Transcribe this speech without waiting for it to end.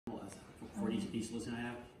for each listing I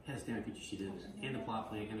have, has standard features sheet in it, and the plot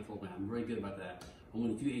plan and the floor plan. I'm very good about that. I'm one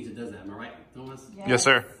of the few agents that does that. Am I right, Thomas? Yes,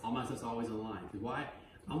 sir. All my stuff's always online. Because why?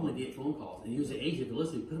 I only get phone calls. And you as an agent, if you're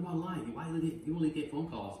listening, put them online. Why do you only get phone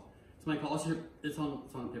calls? Somebody calls you, it's on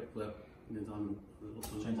a paper clip, and it's on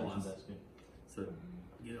the boss. So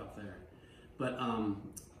get it off there. But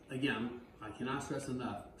again, I cannot stress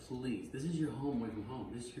enough, please, this is your home away from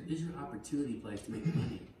home. This is your opportunity place to make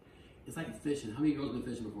money. It's like fishing. How many girls have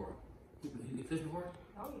been fishing before? You fish before?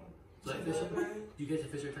 Oh, yeah. So like fishing? Do you catch a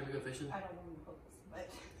fish every time you go fishing? I don't want to hook,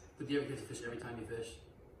 But do you ever catch a fish every time you fish?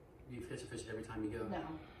 Do you catch a fish every time you go? no.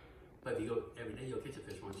 But if you go every day, you'll catch a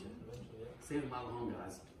fish, won't you? Eventually, yeah. Same with model home,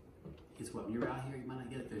 guys. Guess what? When you're out here, you might not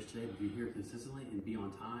get a fish today, but if you're here consistently and be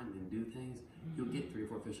on time and do things, you'll get 3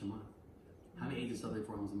 or 4 fish a month. How many agents sell 3 or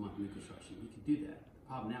 4 homes a month in new construction? You can do that. The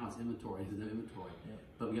problem now is inventory. There's no inventory,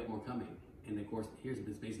 but we got more coming. And of course, here's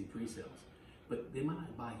it's basically pre-sales. But they might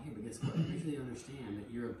not buy here, but guess what? Make sure they understand that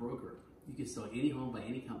you're a broker. You can sell any home by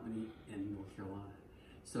any company in North Carolina.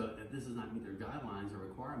 So if this does not meet their guidelines or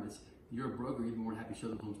requirements, you're a broker. You'd be more than happy to show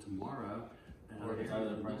them homes tomorrow. Or if it's out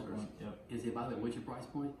of the price point. Yep. And say, by the way, what's your price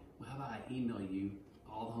point? Well, how about I email you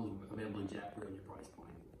all the homes available in Jack Britt and your price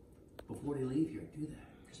point before they leave here? Do that.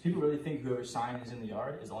 Because people really think whoever sign is in the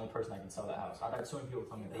yard is the only person that can sell that house. I've had so many people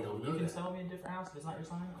tell me that. They don't know you can that. sell me a different house if it's not your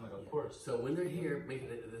sign? I'm like, of course. So when they're here,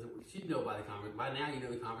 you know by the conversation. By now, you know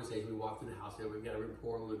the conversation. We walk through the house here. We've got a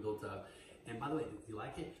rapport a little bit built up. And by the way, if you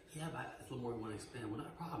like it, yeah, but it's a little more you want to expand. Well, not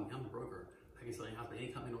a problem. I'm a broker. I can sell your house by any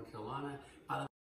company in North Carolina. By the